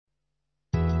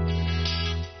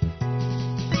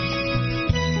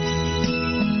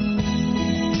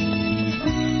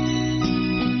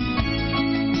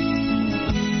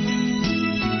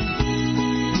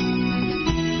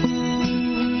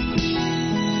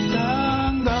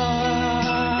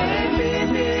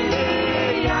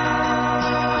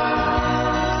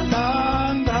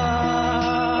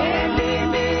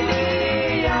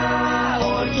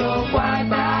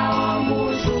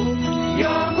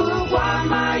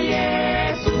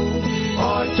Yesu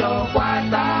ocho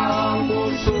kwata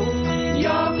ongusu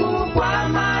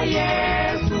yokukwama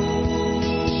Yesu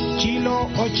chilo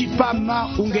ochipama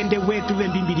ungende wetu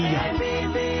wembimbilia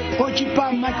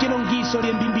ochipama chilongiso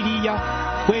lyembimbilia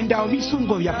kwenda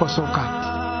obisungo byaposoka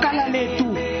kala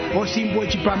letu osimbu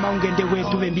ochipama ungende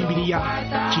wetu wembimbilia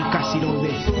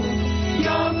chikasilobe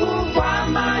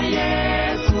yokukwama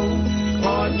Yesu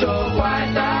ocho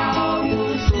kwata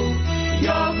ongusu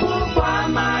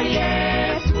yokukwama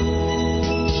Yesu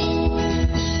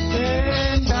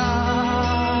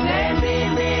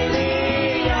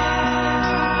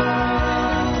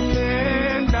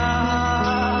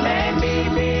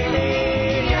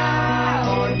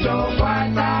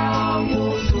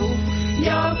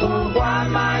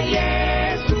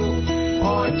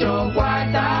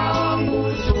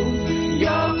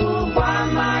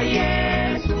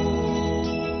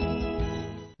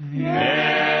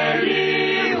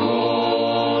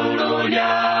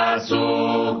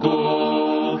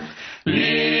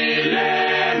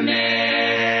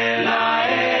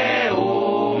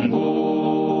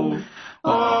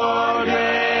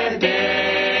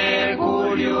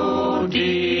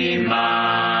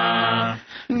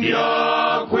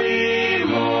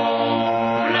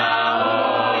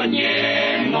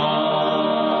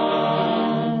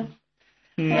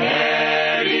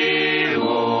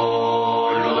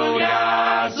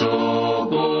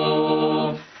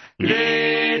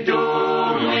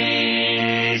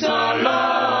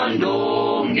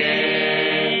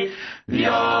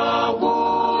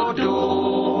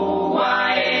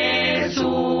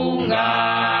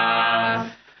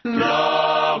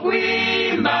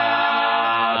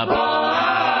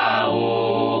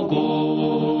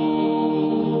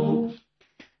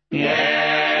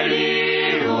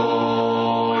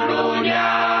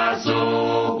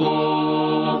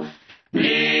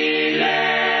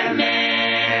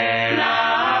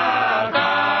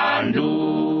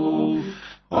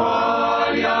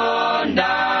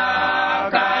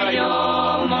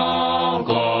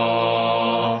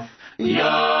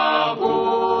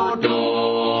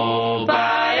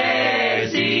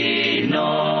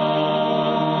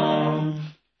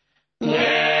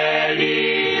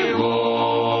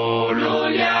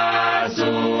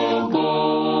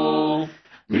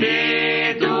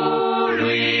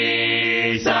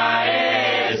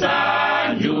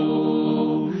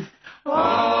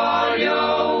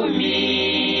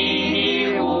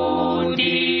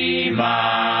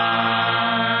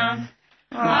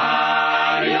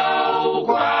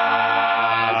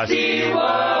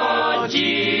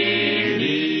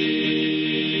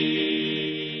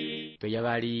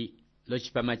yavali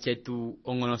lochipama chetu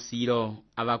ongonosiro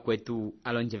abakwetu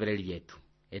alonjevereli byetu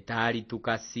etali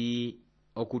tukasi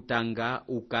okutanga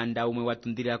ukanda umwe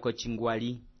watundirako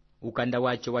chingwali ukanda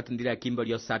wacho watundira kimbo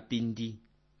lyosapindi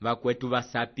bakwetu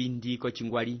basapindi ko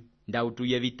chingwali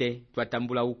ndautuye bite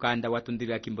twatambula ukanda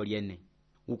watundira kimbo lyene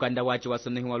ukanda wacho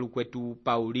wasonehiwa lukwetu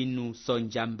Paulinu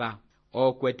Sonjamba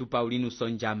okwetu Paulinu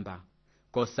Sonjamba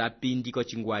ko sapindi ko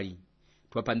chingwali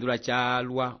twapandula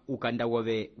chalwa ukanda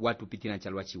wobe watupitina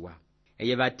chalwa chiwa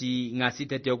eye bati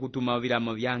ngasitete okutuma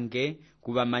obilamo byange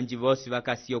kuba manji bosi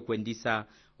bakasiyo kwendisa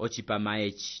ochipama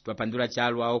echi twapandula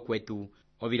chalwa okwetu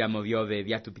obilamo byobe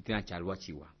byatupitina chalwa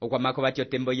chiwa okwamako bati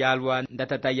otembo yalwa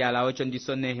ndatata yala ocho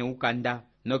ndisonehe ukanda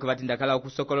noko bati ndakala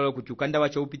okusokololo kuti ukanda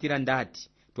wacho upitira ndati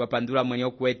twapandula mwenye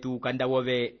okwetu ukanda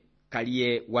wobe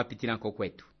kaliye wapitina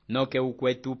kokwetu noke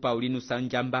ukwetu Paulinu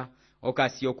Sanjamba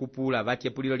okasiyo kupula bati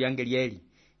epulilo lyange lyeli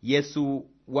Yesu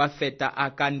wafeta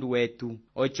akandu wetu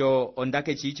ocho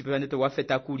ondake chichi pepandete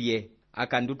wafeta kulye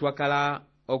akandu twakala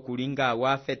okulinga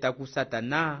wafeta ku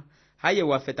Satana haye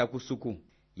wafeta kusuku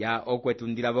ya okwetu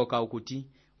ndilavoka ukuti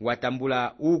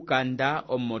watambula ukanda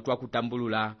omotwa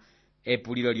kutambulula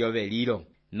epulilo lyobe lilo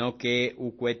noke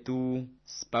ukwetu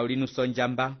Paulinu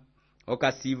Sonjamba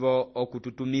okasivo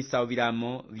okututumisa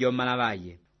obilamo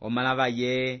byomalabaye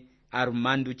omalabaye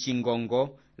Armando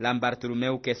Chingongo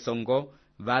Lambartolomeu Kesongo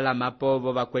vala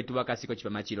mapovo bakwetu bakasiko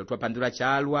chipama chilo twapandula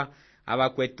chalwa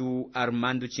abakwetu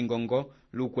Armando Chingongo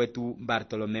lukwetu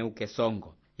Bartolomeu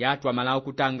Kesongo yatwa malao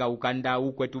kutanga ukanda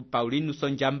ukwetu Paulinu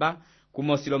Sonjamba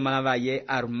kumosilo malabaye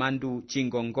Armando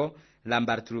Chingongo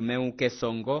Lambartolomeu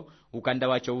Kesongo ukanda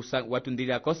wacho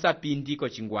watundira kosa pindi ko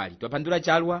chingwali twapandula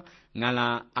chalwa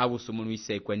ngala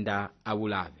abusumuluise kwenda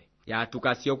abulave ya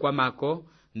tukasio kwa mako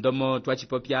ndomo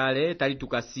twachipopyale tali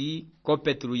tukasi ko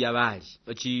Petulu yavali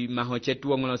ochi maho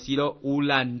chetu ongonosiro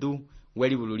ulandu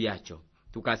weli bululyacho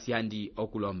tukasi handi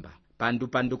okulomba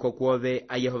pandu ko kuove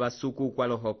ayehova suku kwa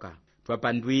lohoka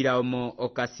twapandwira omo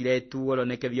okasiletu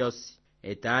oloneke byosi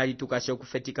etali tukasho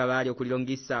kufetika bali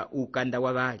okulilongisa ukanda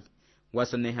wabali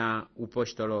wasoneha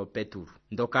upostolo Petulu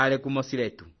ndokale kumosi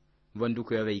letu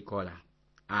vonduku yoveikola.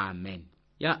 Amen.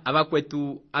 Ya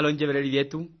abakwetu alonjevereli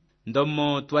vyetu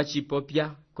ndomo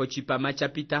twachipopya kochipama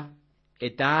chapita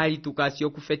etali tukasi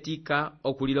okufetika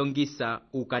okulilongisa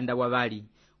ukanda wa bali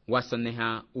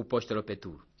wasoneha upostolo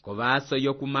Petulu kovaso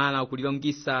yokumala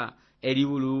okulilongisa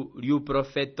elibulu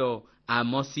lyuprofeto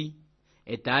Amosi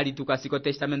etali tukasi ko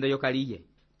testamento yokaliye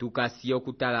tukasi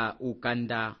okutala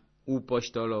ukanda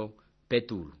upostolo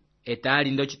Petulu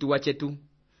etali ndo chituwa chetu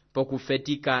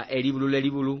pokufetika elibulu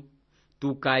lelibulu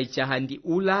tukaichahandi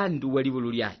ulandu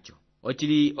welibulu lyacho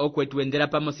ochili okwetuendela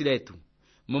pamosi letu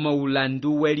momo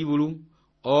ulandu welibulu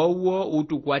owo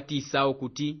utukwatisa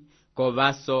okuti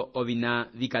kovaso ovina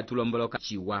vikatulomboloka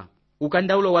chiwa.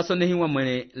 Ukandaulo wasonehiwa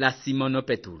mwene la Simono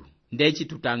Petulu ndechi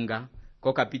tutanga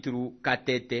ko kapitulu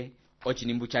katete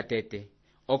ochinimbu cha tete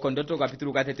okondoto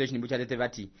kapitulu katete ochinimbu cha tete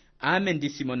vati ame ndi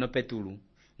Simono Petulu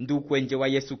ndu kwenje wa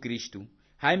Yesu Kristu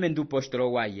haime ndu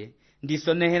postolo waye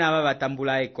ndisonehena aba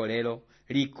batambula ekolelo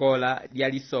likola lya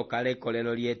lisoka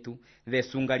lekolelo lyetu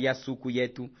vesunga lya suku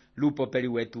yetu lupopeli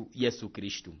wetu Yesu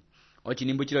Kristu.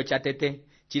 Ochinimbu chilo cha tete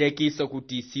chilekiso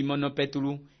kuti Simono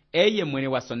Petulu eye mwene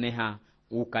wasoneha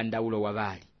ukandaulo wa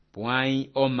bali pwai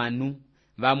omanu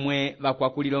vamwe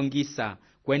vakwakulilongisa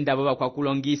kwenda bo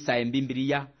vakwakulongisa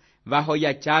embimbilia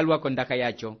vahoya chalwa kondaka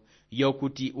yacho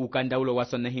yokuti ukandaulo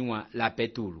wasonehiwa la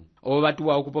Petulu o watu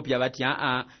wa okupopya vati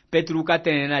Petulu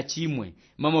katenena chimwe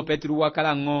mamo Petulu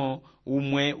wakala ngo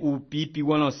umwe upipi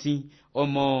wonosi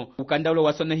omo ukandaulo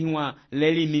wasonehiwa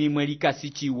leli milimwe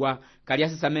likasichiwa kali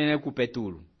asamenene ku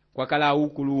Petulu kwakala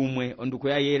ukulu umwe onduko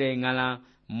ya yele ngala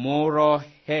moral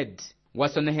head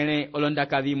wasonehele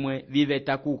olondaka vimwe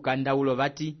viveta ku ukandaulo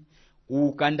vati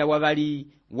ukanda wabali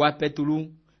wa Petulu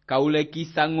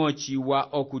kaulekisa ngochi wa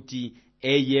okuti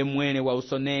eye mwene wa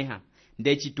usoneha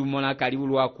ndechitumona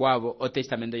kalibulu wa kwavo o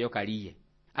testamento yokaliye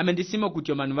amendisimo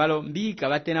kuti omanu valo mbika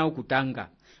vatena ukutanga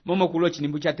momo kulo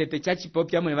chinimbu cha tete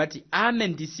chachipopya mwene vati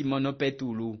Simono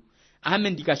Petulu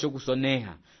ndikasho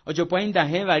kusoneha ocho poinda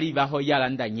hevali vahoyala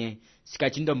ndanye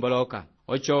sikacindomboloka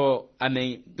ocho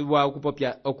tuwa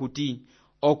ukupopya okuti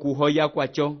okuhoya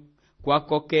kwacho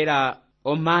kwakokera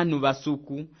omanu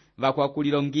vasuku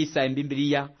vakwakulilongisa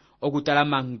embimbilia okutala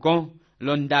mango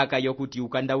londaka yokuti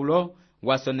ukandaulo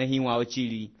wasonehiwa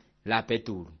ochili la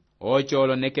Petulu ocho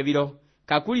oloneke vilo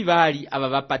kakuli vali aba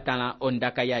vapatala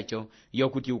ondaka yacho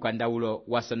yokuti ukandaulo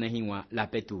wasonehiwa la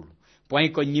Petulu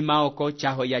pwaiko nyima oko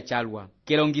chahoya chalwa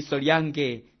kelongiso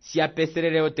lyange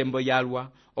siapeserere otembo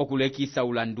yalwa okulekisa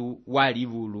ulandu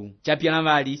walivulu chapyana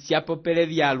vali siapopele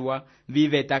vyalwa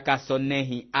viveta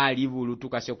kasonehi alivulu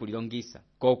tukasho kulilongisa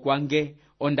kokwange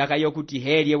ondaka yokuti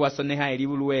helye wasoneha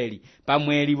elivulu eli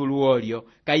pamwe elivulu olyo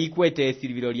kayikwete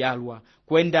esilivilo lyalwa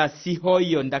kwenda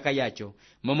sihoyo ndaka yacho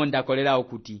momo ndakolela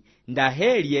okuti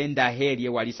ndahelye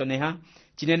walisoneha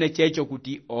chinene checho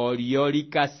kuti olyo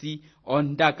likasi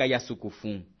ondaka ya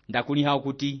sukufu ndakuniha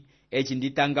okuti echi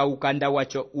nditanga ukanda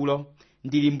wacho ulo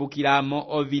ndilimbukiramo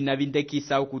ovina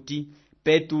vindekisa okuti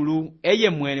Petulu eye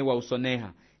mwene wa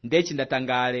usoneha ndechi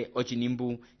ndatangale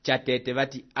ochinimbu cha tete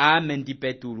vati ndi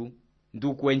Petulu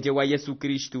ndukwenje wa Yesu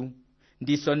Kristu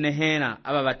ndisonehena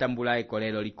aba batambula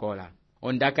ekolelo likola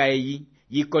ondaka eyi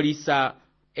yikolisa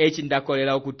echi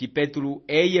ndakolela okuti Petulu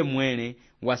eye mwene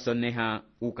wasoneha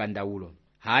ukandaulo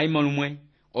haimolumwe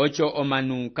ocho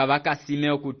omanu kavakasime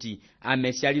okuti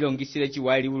ameshalilongisile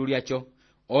chiwali ulu lyacho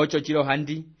ocho chilo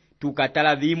handi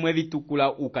tukatala vimwe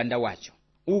vitukula ukanda wacho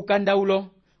ukandaulo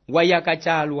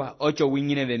wayakachalwa ocho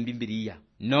wingine vembimbilia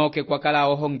noke kwakala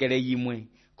ohongele yimwe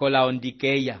kola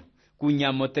ondikeya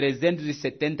kunyamo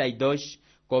 372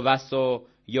 kovaso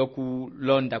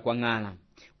yokulonda kwa ngala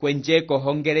kwenjeko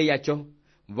hongele yacho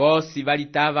vosi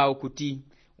valitava okuti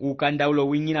ukandaulo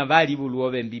wingina vali buluo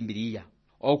vembimbilia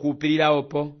okupilila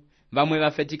opo vamwe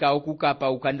vafetika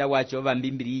okukapa ukanda wacho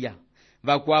vambimbilia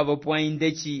vakwavo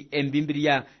pwaindechi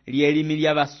embimbilia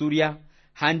lielimilya vasuria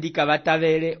handika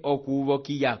vatavele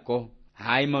okuvokiyako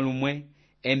haimolumwe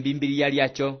embimbilia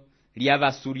lyacho lya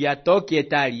vasuria toki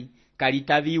etali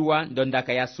kalitaviwa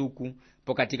ndondaka ya suku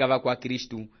pokatika vakwa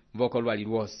Kristu vokolwa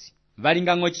lilwosi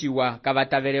valinga ngochiwa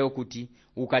kavatavele okuti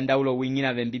ukandaulo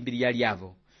wingina vembimbilia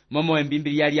lyavo momo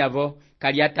embimbilia lyavo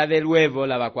kalyatavelwevo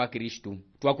la vakwa Kristu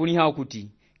twakuniha okuti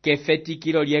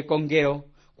kefetikilo lyekongelo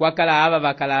kwakala ava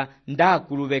vakala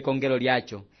ndakulu vekongelo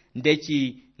lyacho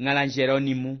ndechi ngala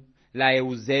Jeronimu la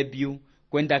Eusebio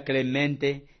kwenda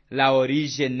Clemente la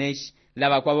Origenes la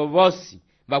vakwavo vosi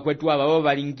vakwetu ava vo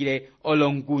valingile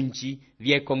olongunji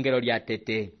vyekongelo lya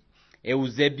tete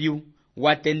Eusebio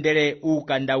watendele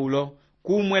ukandaulo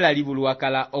kumwe la livulu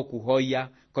wakala okuhoya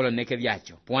koloneke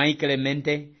vyacho pwai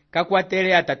Clemente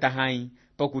kakwatere atatahai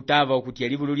pokutava okuti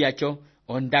elivulu lyacho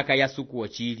ondaka yasuku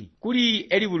ochili kuli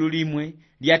elivulu limwe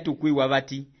lyatukwiwa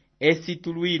vati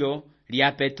esitulwilo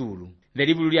lya Petulu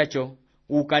velivulu lyacho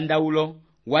ukandaulo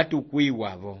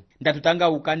watukwiwavo ndatutanga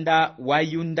ukanda wa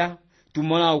Yunda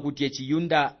tumona okuti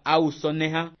echiyunda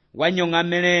ausoneha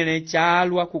wanyong'amelele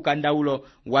chalwa kukandaulo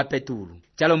wa Petulu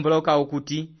chalomboloka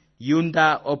okuti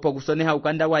Yunda opo kusoneha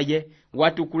ukanda waye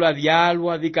watukula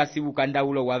vyalwa vikasi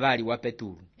ukandaulo wavali wa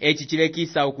Petulu echi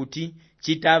chilekisa okuti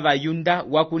chitava Yunda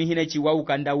wakulihine chiwa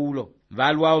ukandaulo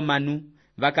valwao manu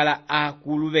vakala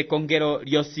akulu vekongelo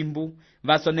lyosimbu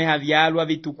vasoneha vyalwa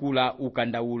vitukula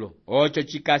ukandaulo ocho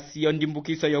chikasiyo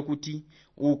ndimbukiso yokuti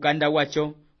ukanda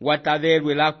wacho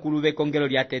watavelwe lakulu vekongelo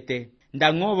lya tete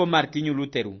ndang'ovo Martinho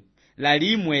Lutero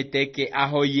lalimwe teke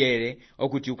ahoyele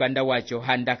okuti ukanda wacho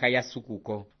handaka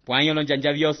yasukuko pwanyo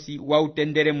njanja vyosi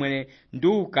wautendere mwene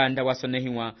ndu ukanda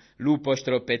wasonehiwa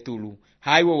lupostolo Petulu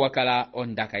haiwo wakala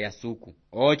ondaka yasuku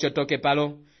ocho toke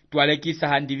palo twalekisa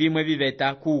handi vimwe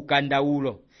viveta ku ukanda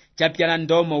ulo chapyala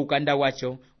ndomo ukanda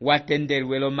wacho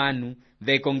watenderwelo manu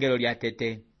vekongelo lya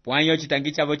tete pwanyo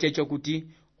chitangi chavo checho kuti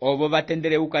ovo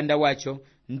vatendere ukanda wacho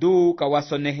ndu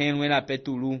kawasonehenwe la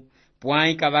Petulu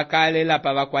pwanyi kavakale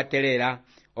lapa vakwatelera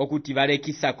okuti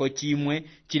valekisako chimwe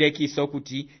chilekiso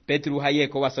kuti Petulu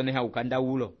hayeko wasoneha ukanda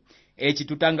ulo echi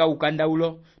tutanga ukanda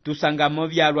ulo tusangamo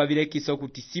vyalwa vilekiso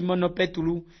kuti Simono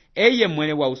Petulu eye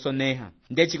mwene wa usoneha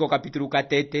ndechiko kapitulu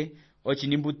katete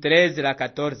ochinimbu 13 la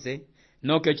 14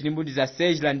 noke ochinimbu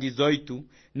 16 la 18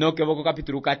 noke voko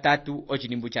kapitulu 3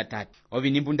 ochinimbu cha 3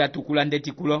 ovinimbu ndatukula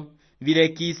ndetikulo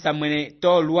vilekisa mwene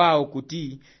tolwao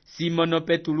kuti Simono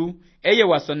Petulu eye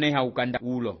wasoneha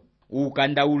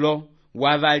ukanda ulo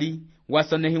wavali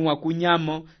wasonehiwa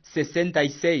kunyamo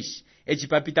 66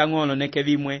 echipapita ng'olo neke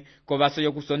vimwe kovaso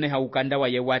yokusoneha ukanda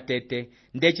waye watete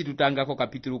ndechi tutangako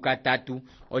kapitulu 3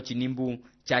 ochinimbu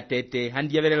cha tete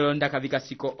handiyevelelo ndakavika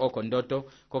siko oko ndoto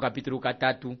ko kapitulu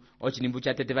 3 ochinimbu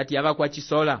cha tete vati yava kwa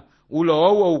chisola ulo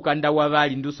owo ukanda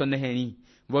wavali ndusoneheni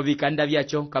vo vikanda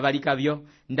vyacho kavalikavyo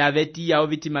ndavetiya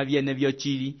ovitima vyene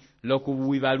vyochili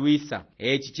lokuvivalwisa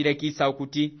echi chilekisa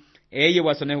okuti eye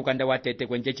wasoneha ukanda watete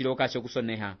kwenje chilokasho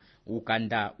kusoneha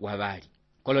ukanda wavali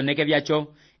koloneke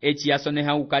vyacho echi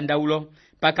yasoneha ukanda ulo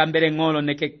paka mbele ng'olo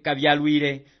neke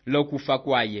kavyalwile lokufa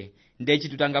kwaye ndechi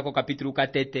tutangako kapitulu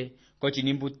katete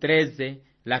kochinimbu 13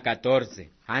 la 14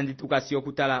 handi tukasiyo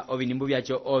kutala ovinimbu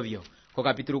vyacho ovyo ko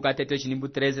kapitulu katete chinimbu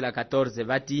 13 la 14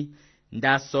 vati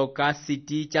ndasoka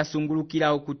siti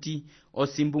chasungulukila okuti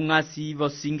osimbung'asi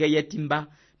vosinge yetimba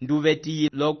nduveti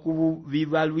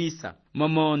lokuvivalwisa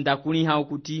momo ndakuniha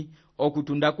okuti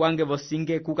okutunda kwange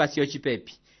vosinge kukasiyo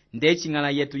chipepi ndechi ng'ala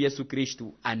yetu Yesu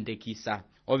Kristu andekisa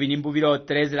ovinimbu vilo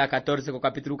 13 la 14 ko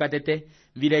kapitulu katete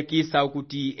vilekisa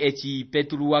okuti echi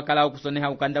Petulu wakala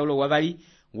okusoneha ukandaulo wavali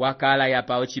wakala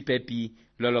yapa ochipepi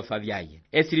lolofa vyaye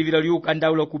esilivilo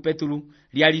liukandaulo ku Petulu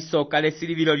lyalisoka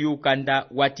lesilivilo liukanda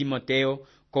wa Timoteo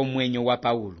komwenyo wa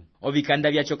Paulo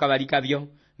ovikanda vyacho kavalikavyo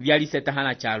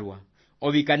vyalisetahana chalwa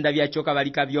ovikanda vyacho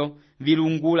kavalikavyo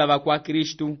vilungula vakwa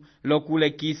Kristu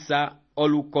lokulekisa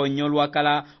olukonyo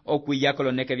lwakala okwiyako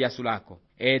loneke vyasulako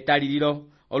etalililo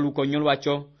olukonyo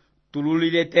lwacho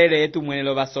tululiletere etu mwene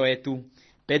lovaso etu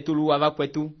Petulu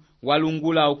wavakwetu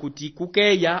walungula okuti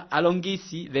kukeya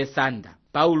alongisi vesanda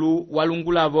Paulo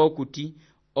walungulavo okuti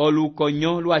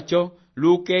olukonyo lwacho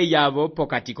lukeyavo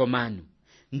pokati komanu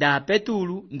nda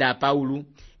Petulu nda Paulo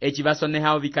echi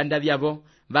vasoneha ovikanda vyavo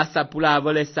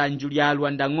vasapulavo lesanju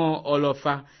lyalwa ndang'o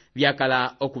olofa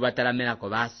vyakala okuvatalamela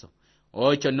vaso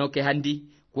ocho noke handi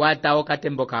kwata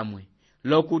okatembo kamwe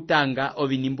lokutanga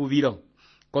ovinimbu vilo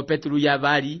ko Petulu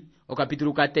yavali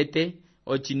okapitulu katete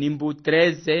ochinimbu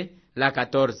 13 la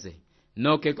 14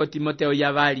 noke ko Timoteo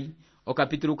yavali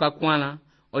okapitulu kakwala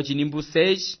ochinimbu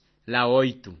 6 la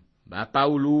 8 ba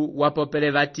Paulo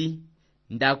wapopele vati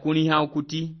ndakuniha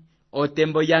okuti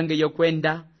otembo yange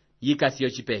yokwenda yikasiyo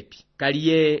chipepi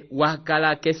kaliye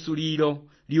wakala kesulilo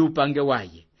liupange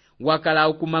waye wakala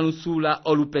okumanusula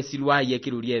olupesi lwaye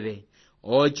kilulieve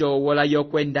ocho wola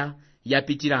yokwenda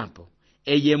yapitirampo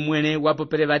eye mwene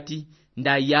wapopele vati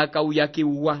ndayaka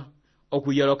uyakiuwa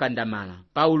okuyoloka ndamala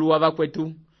Paulo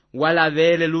wavakwetu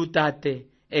walavele lutate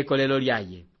ekolelo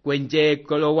lyaye kwenje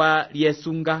ekolowa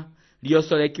lyesunga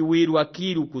lyosolekiwirwa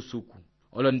kilu kusuku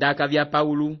olondaka vya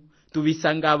Paulo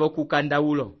tuvisangavo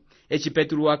kukandaulo echi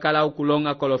Petulu wakala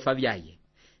okulonga kolofa vyaye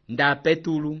nda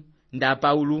Petulu nda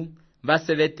Paulo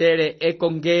vasevetele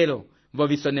ekongelo vo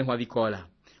visonehwa vikola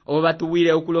ovo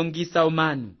vatuwile okulongisa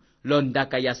omanu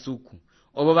londaka yasuku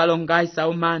ovo valongaisa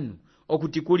omanu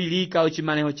okuti kulilika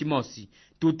ochimaneho chimosi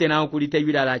tutena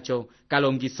okuliteywila lacho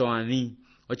kalongiso ami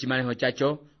ochimaneho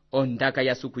chacho ondaka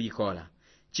ya suku yikola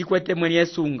chikwete mweni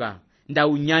esunga nda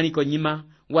unyani konyima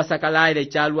wasakalaile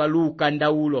chalwa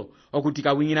lukanda ulo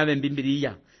okutika wingina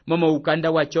bembimbiriya momo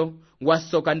ukanda wacho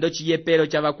wasoka ndo chiyepero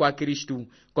chava kwa Kristu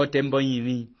kotembo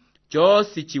yimi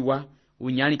chosi chiwa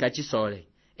unyani kachisole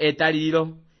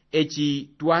etalilo echi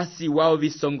twasi wao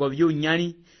visongo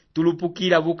vyunyani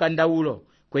tulupukira bukanda ulo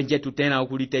kwenje tutena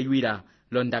okuliteywira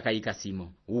londaka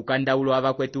ikasimo ukanda ulo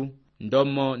ava kwetu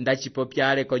ndomo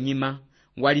ndachipopyale konyima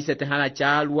walisetehala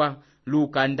chalwa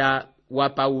lukanda wa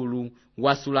Paulu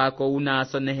wasulako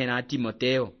unasonehena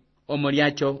Timoteo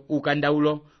omoliacho ukanda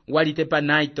ulo walitepa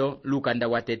naito lukanda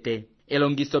watete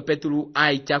elongiso Petulu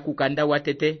aicha kukanda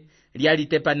watete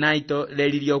lyalitepa naito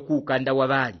lelilyo kukanda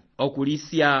wabali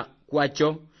okulisia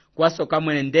kwacho kwasoka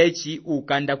mwene ndechi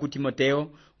ukanda ku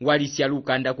Timoteo walisya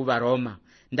lukanda ku Baroma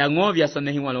ndang'ovya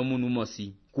sonehiwa lomunu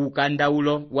mosi kukanda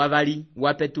ulo wabali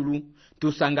wa Petulu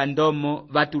tusanga ndomo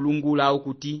vatulungula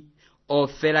okuti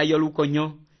ofela yolukonyo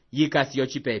yikasiyo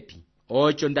chipepi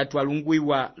ocho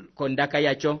ndatwalungwiwa kondaka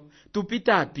yacho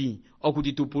tupitapi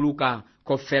okuti tupuluka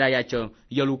kofela yacho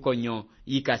yolukonyo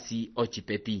yikasi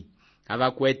ochipepi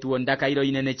abakwetu ondaka ilo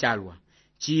inene chalwa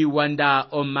chiwanda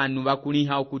omanu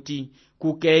bakuliha okuti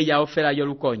kukeya ofela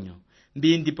yolukonyo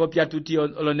mbindi popya tuti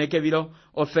oloneke biro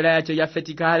ofela yacho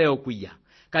yafetikale okwiya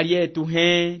kalyetu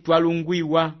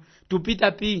twalungwiwa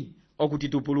tupitapi okuti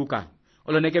tupuluka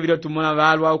oloneke biro tumona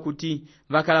balwa okuti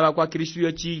bakalaba kwa Kristu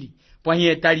yochili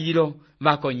pwanye talilo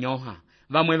bakonyoha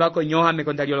bamwe bakonyoha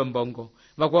mekondalyo lombongo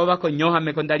bakwa bakonyoha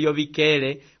mekondalyo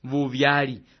bikele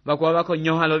buvyali bakwa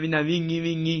bakonyoha lobina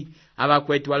bingi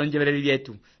abakwetu alonjebereri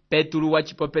byetu Petulu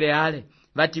wachipopele ale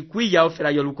bati kwiya ofela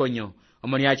yolukonyo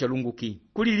omoni yacho lunguki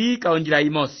kulilika onjira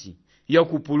imosi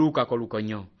yokupuluka ko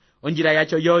lukonyo onjira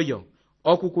yacho yoyo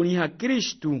okukuniha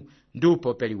Kristu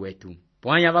ndupo peli wetu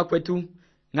pwanya bakwetu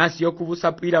ngasi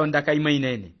yokubusapwira ondaka imwe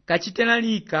inene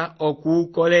kachitenalika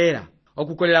okukolera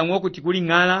ngokuti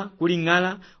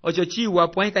kulingala ocho chiwa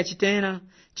pwanya kachitena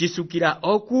chisukira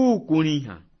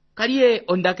okukuniha kaliye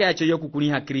ondaka yacho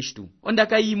yokukuniha Kristu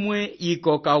ondaka imwe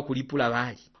ikoka okulipula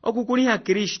bali okukuniha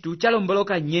Kristu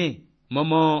chalomboloka nye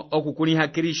momo okukuniha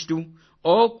Kristu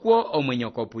okwo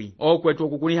omwenyokopwi okwetu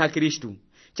okukuniha Kristu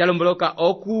chalomboloka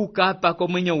okukapa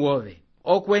komwenyo wobe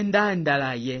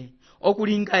okwendandalaye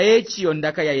okulinga echi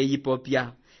ondaka yaye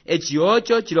yipopya echi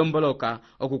ocho chilomboloka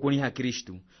okukuniha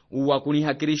Kristu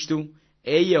uwakuniha Kristu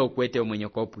eye okwete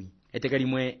omwenyokopwi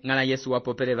etekelimwe ngala Yesu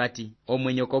wapopele bati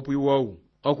omwenyokopwi wowu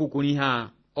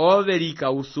okukuniha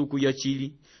ovelika usuku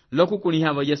yochili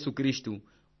lokukuniha bo Yesu Kristu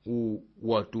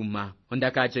uwotuma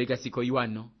ondaka acho ikasiko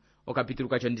iwano okapitulu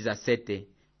kacho ndiza 7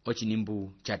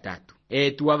 ochinimbu cha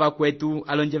 3 tuwava kwetu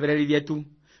alonjevereri byetu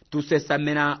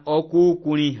tusesamena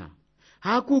okukuniha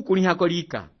hakukuniha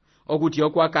kolika okuti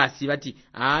okwakasi bati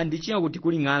ndichino kuti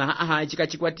kulingana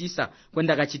chikachikwatisa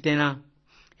kwenda kachitena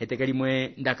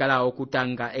etekelimwe ndakala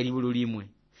okutanga elibulu limwe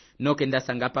noke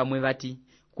ndasanga pamwe bati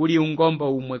kuli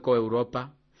ungombo umwe ko Europa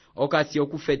okasi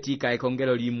okufetika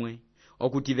ekongelo limwe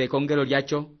okuti vekongelo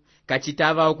lyacho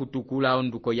kachitava okutukula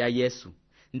onduko ya Yesu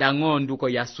ndang'o onduko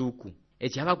ya suku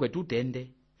echava kwetu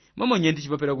utende momo nyendi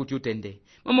chipopera kuti utende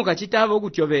momo kachitava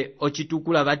okuti ove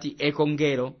ochitukula bati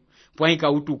ekongelo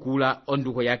pwaika utukula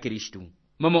onduko ya Kristu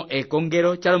momo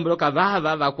ekongelo chalomboloka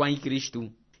bava bakwa Kristu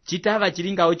chitava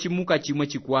chilinga ochimuka chimwe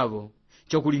chikwavo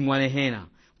chokulingwanehena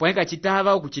pwaika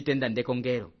chitava okuchitenda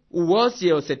ndekongelo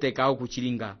uwosi oseteka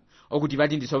okuchilinga okuti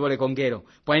bati ndisobole kongelo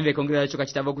pwaimve kongelo yacho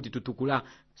kachitava okuti tutukula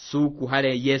suku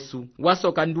hale Yesu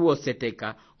wasoka nduo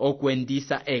seteka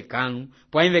okwendisa ekanu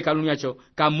pwaimve kalunu yacho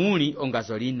kamuli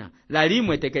ongazolina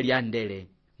lalimwe teke lyandele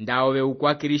ndaowe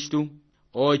ukwa Kristu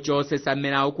ocho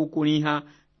sesamena okukuniha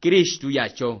Kristu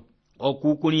yacho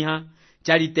okukuniha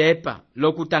chalitepa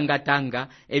lokutangatanga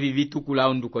ebi bitukula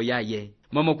onduko yaye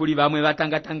momo kuli bamwe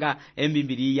batangatanga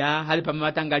embimbiriya hali pama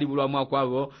batanga libulwa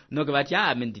mwakwabo noke bati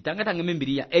menditangatanga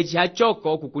embimbiriya echi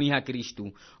hachoko okukuniha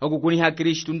Kristu okukuniha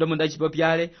Kristu ndomo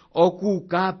ndachipopyale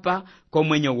okukapa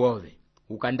komwenyo wobe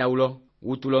ukanda ulo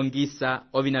utulongisa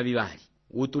ovina bibali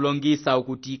utulongisa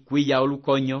okuti kwiya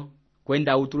olukonyo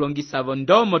kwenda utulongisa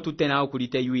bondomo tutena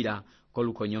okuliteywira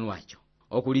kolukonyo lwacho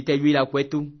okuliteywira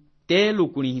kwetu telu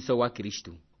kunihiso wa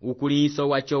Kristu ukulihiso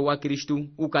wacho wa Kristu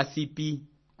ukasipi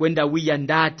kwenda wiya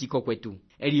ndati kokwetu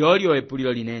eliolyo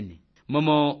epulilo linene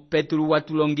momo Petulu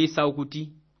watulongisa okuti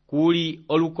kuli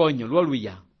olukonyo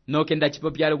lwoluya noke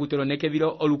ndachipopyale kutoloneke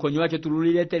biro olukonyo wacho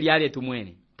tululilete lyale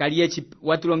tumwene kaliye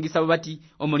watulongisa bati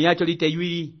omoni yacho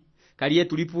liteywiri kaliye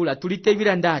tulipula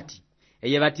tuliteywira ndati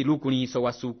eye bati lukunihiso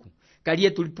wasuku kaliye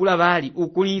tulipula bali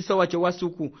ukunihiso wacho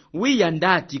wasuku wiya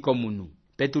ndati komunu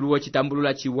Petulu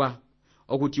wochitambulula chiwa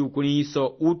okuti ukunihiso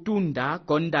utunda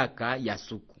kondaka ya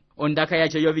suku. Ondaka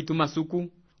yacho yovituma suku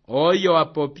oyo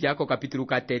apopya ko kapitulu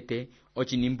katete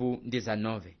ochinimbu ndiza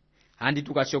 9. Handi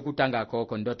tukasho kutangako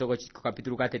kondoto ko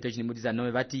kapitulu katete ochinimbu ndiza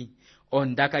 9 vati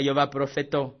ondaka yova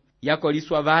profeto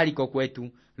yakoliswa vali ko kwetu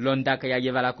londaka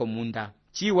yayevala ko munda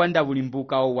chiwanda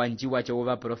bulimbuka o wanji wacho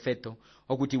wova profeto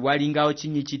okuti walinga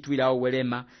ochinyi chitwira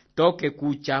owelema toke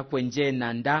kucha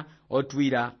kwenjena nda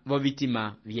otwira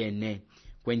vovitima vyene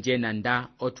kwenjena nda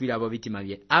otwira vovitima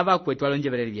vyene ava kwetu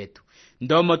alonjevereri vyetu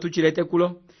ndomo tuchilete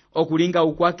kulo okulinga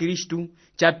ukwa Kristu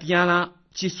chapyala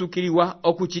chisukiliwa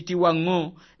okuchitiwa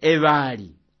ng'o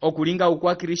evali okulinga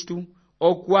ukwa Kristu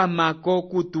okwamako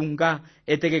kutunga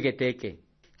etekeketeke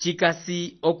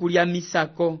chikasi okulya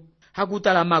misako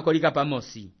hakutalamako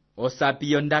likapamosi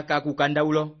osapi yondaka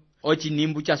kukandaulo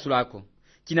ochinimbu chasulako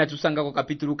chinatusangako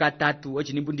kapitulu 3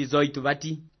 ochinimbu ndizoitu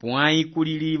vati pwai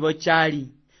kulilivo chali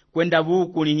kwenda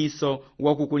vukunihiso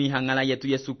wokukunihang'ala yetu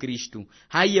Yesu Kristu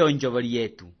haye onjovoli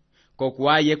yetu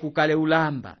kokuaye kukale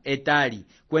ulamba etali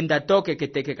kwenda toke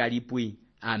keteke kalipwi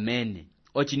amene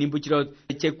ochinimbu chilo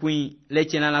chekwi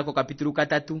lechenalako kapitulu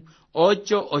 3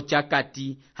 ocho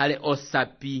ochakati hale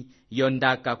osapi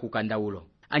yondaka kukandaulo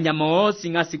anyama osi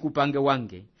ng'asi kupange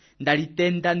wange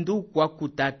ndalitenda ndukwa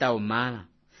kutata omala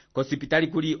kosipitali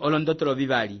kuli olondotolo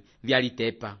vivali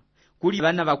vyalitepa kuli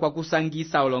vana vakwa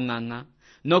kusangisa olong'ang'a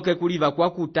noke kuli vakwa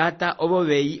kutata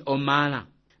ovovei omala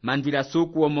mandwila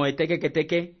suku omo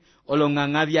etekeketeke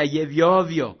olong'ang'a vyaye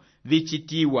vyovyo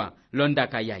vichitiwa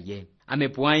londaka yaye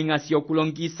amepuai ng'asi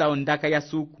okulongisa ondaka ya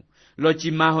suku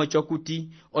lochimaho chokuti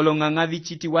olong'ang'a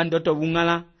vichitiwa ndoto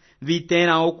vung'ala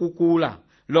vitena okukula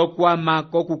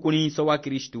lokwamako kukunihiso wa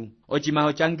Kristu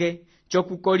ochimaho change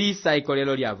chokukolisa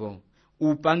ikolelo lyavo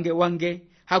upange wange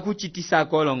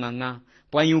hakuchitisako olong'ang'a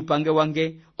pwai upange wange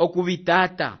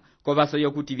okuvitata kovaso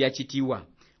yokuti vyachitiwa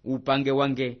upange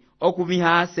wange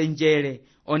okuvihase njele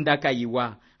ondaka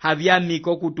yiwa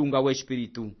havyamiko kutunga we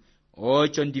espiritu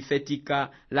ocho ndifetika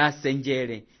la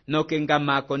senjele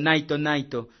nokengamako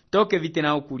naito toke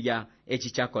vitena okulya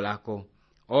echichako lako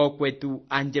okwetu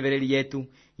anjevereli yetu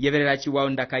yeverela chiwa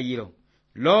ondaka yilo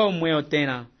lomwe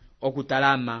otena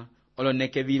okutalama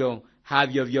oloneke vilo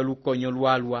havyo vyolukonyo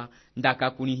lwalwa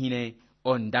ndaka kunihine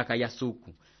ondaka ya suku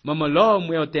momo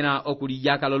lomwe otena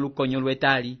okuliyaka lolukonyo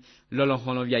lwetali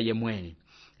lolohono vya yemwene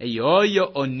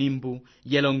eyoyo onimbu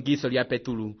yelongiso lya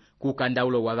Petulu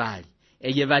kukandaulo wavali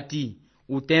eye vati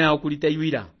utena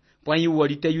okuliteyuira pwai uwo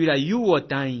liteyuira yuwo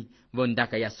tai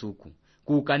vondaka ya suku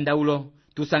kukandaulo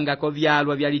tusangako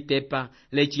vyalwa vyalitepa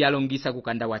lechi yalongisa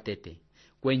kukanda watete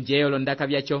kwenjeyo londaka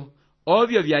vyacho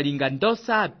ovyo vyalinga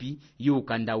ndosapi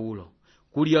yukandaulo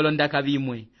kuli olondaka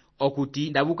vimwe okuti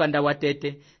ndavukanda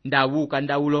watete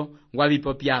ndavukandaulo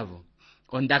wavipo pyavo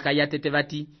ondaka yatete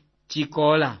vati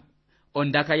chikola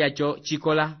ondaka yacho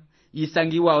chikola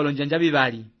isangiwa olonjanja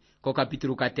vivali ko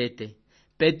kapitulu katete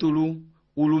Petulu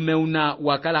ulume una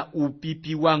wakala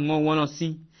upipi wang'o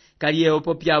wonosi kaliye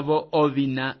opo pyavo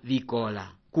ovina vikola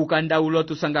kukandaulo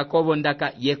tusangako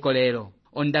ondaka yekolelo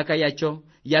ondaka yacho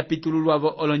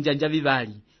yapitululwavo olonjanja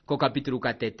vivali ko kapitulu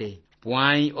katete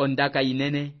pwai ondaka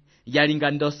inene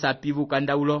yalinga ndosapi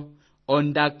vukandaulo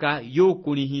ondaka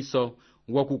yukunihiso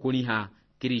wokukuniha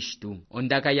Kristu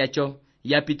ondaka yacho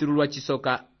yapitululwa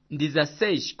chisoka ndiza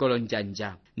 6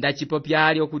 kolonjanja ndachipopya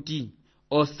ali okuti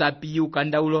osapi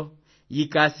ukandaulo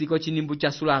yikasi ko chinimbu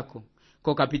chasulako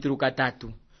ko kapitulu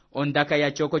 3 ondaka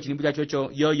yacho ko chinimbu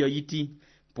chachocho yoyo yiti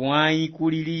pwai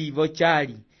kulilivo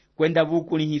chali kwenda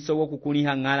vukunihiso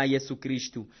wokukuniha ng'ala Yesu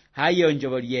Kristu haye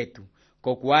onjovoli yetu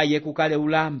kokuaye kukale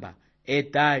ulamba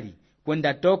etali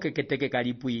kwenda toke keteke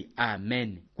kalipwi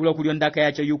amen kulo kuli ondaka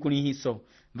yacho yukunihiso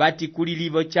vati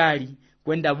kulilivo chali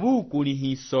kwenda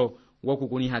vukunihiso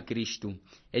wokukuniha Kristu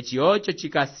echi ocho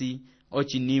chikasi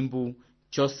ochinimbu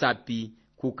chosapi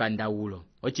kukandaulo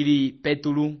ochili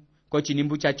Petulu ko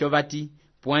chinimbu chacho vati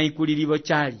pwai kulilivo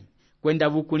chali kwenda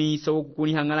vukunihiso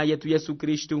wokukuniha ng'ala yetu Yesu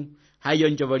Kristu hayo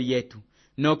njovoli yetu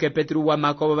noke Petulu wa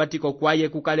makobo vati kokwaye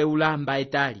kukale ulamba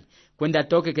etali kwenda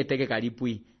toke keteke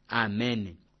kalipwi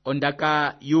amen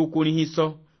ondaka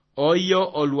yukunihiso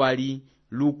oyo olwali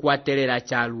lukwatelela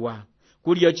chalwa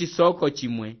kuliyo chisoko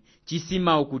chimwe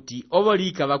chisima okuti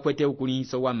ovolika vakwete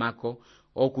ukunihiso wa mako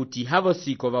okuti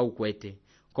havosiko vaukwete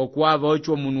kokwavo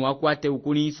ocho munu wakwate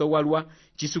ukunihiso walwa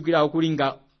chisukila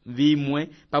okulinga vimwe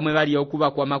pamwe vali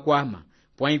okuva kwama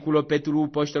pwai kulo Petulu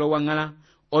upostolo wang'ala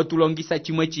otulongisa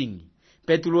chimwe chingi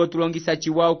Petulu otulongisa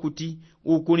chiwa okuti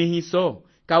ukunihiso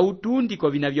kautundi ko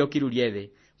vina vyokilu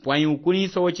lyeve pwai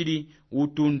ukunihiso wochili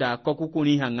utunda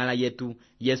kokukuniha ng'ala yetu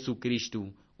Yesu Kristu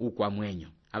ukwamwenyo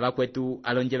abakwetu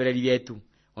alonjevereli vyetu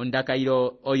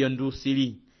ondakairo oyo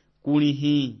ndusili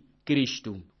kulihi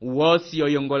Kristu wosi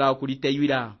oyongola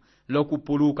okuliteyuira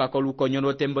lokupuluka kolukonyo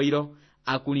lotemboiro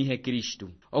akulihe Kristu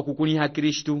okukuliha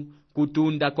Kristu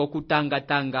kutunda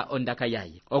kokutanga ondaka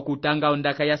yaye okutanga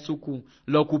ondaka ya suku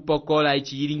lokupokola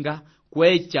echiyilinga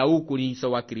kwecha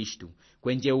ukulinso wa Kristu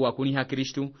kwenje wakuliha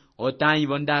Kristu otai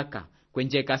bondaka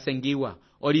kwenje kasengiwa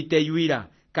oliteyuira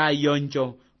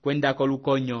kayonjo kwenda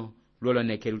kolukonyo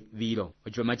loloneke vilo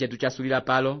ochipama chetu chasulila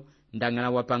palo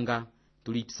ndangana wapanga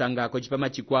tulisanga kochipama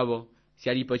chikwavo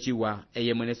sialipo chiwa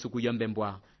eye mwene suku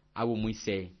yombembwa abu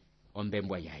mwise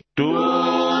ombembwa yaye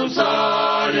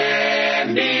tusole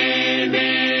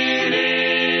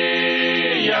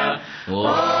Biblia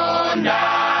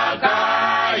ondaka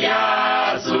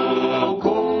ya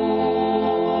suku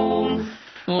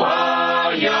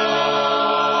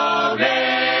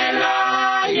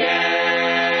oyobela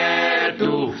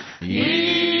yetu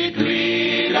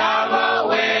itwila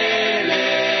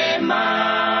wawelema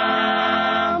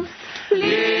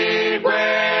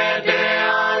likwete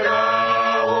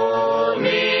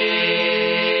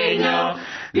olohuminyo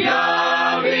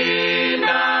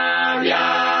byabina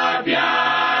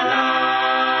byabyana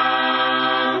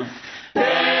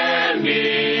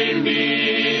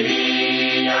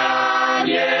embimbilia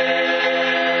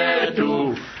yetu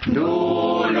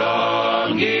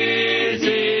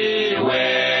ndulongizi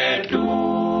wetu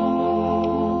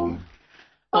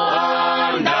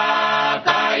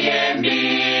ondaka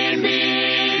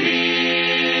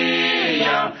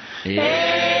yembimbilia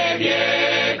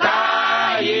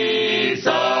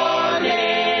ebyekayisole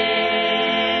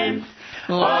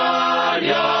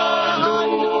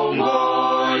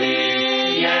olyongunguli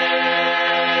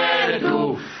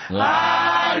yetu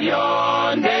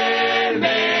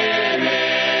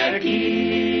alyondemeleki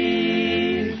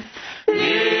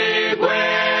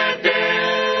likwete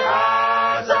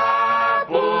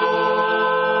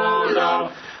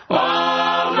asapulo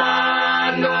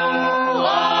omanu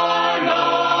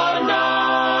olono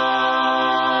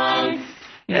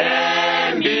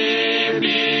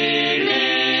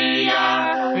embimbilia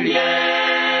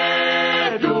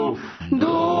lyetu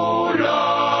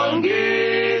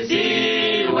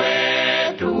ndulongizi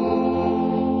wetu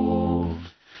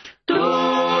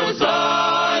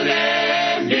tusole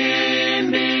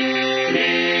Biblia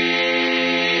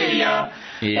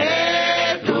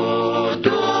yetu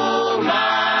tumalaba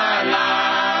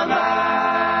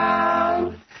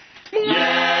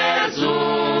Yesu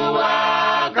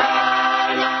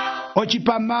wakala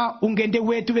ochipama ungende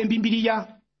wetu bembimbiliya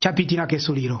chapitila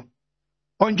kesulilo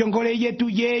onjongole yetu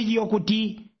yeyi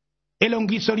okuti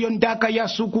elongiso lyondaka ya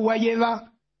suku wa yeva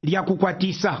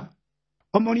lyakukwatisa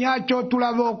omo lyacho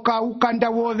tulavoka ukanda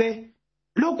wove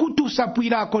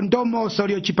lokutusapwilako ndomoso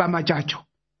lyochipama chacho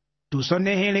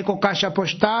tusonehele ko kasha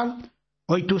postal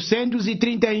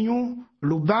 831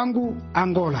 Lubangu,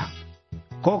 Angola.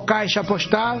 Ko caixa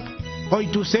postal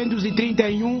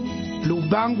 831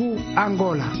 Lubangu,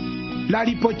 Angola.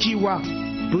 Lalipochiwa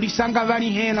tulisanga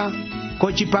vanihena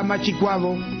ko chipama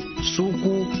chikwavo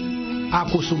suku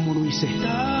akusumuluise.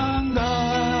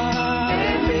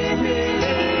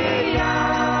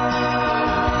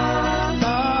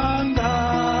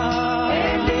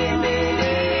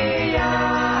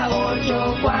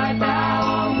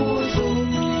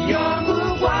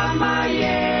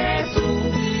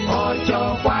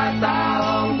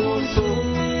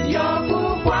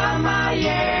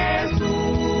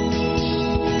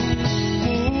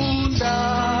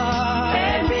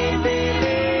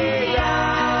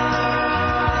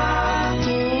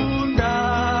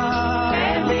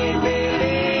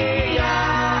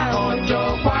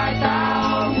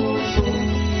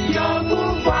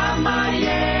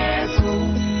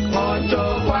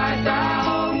 Ocho, cuatro.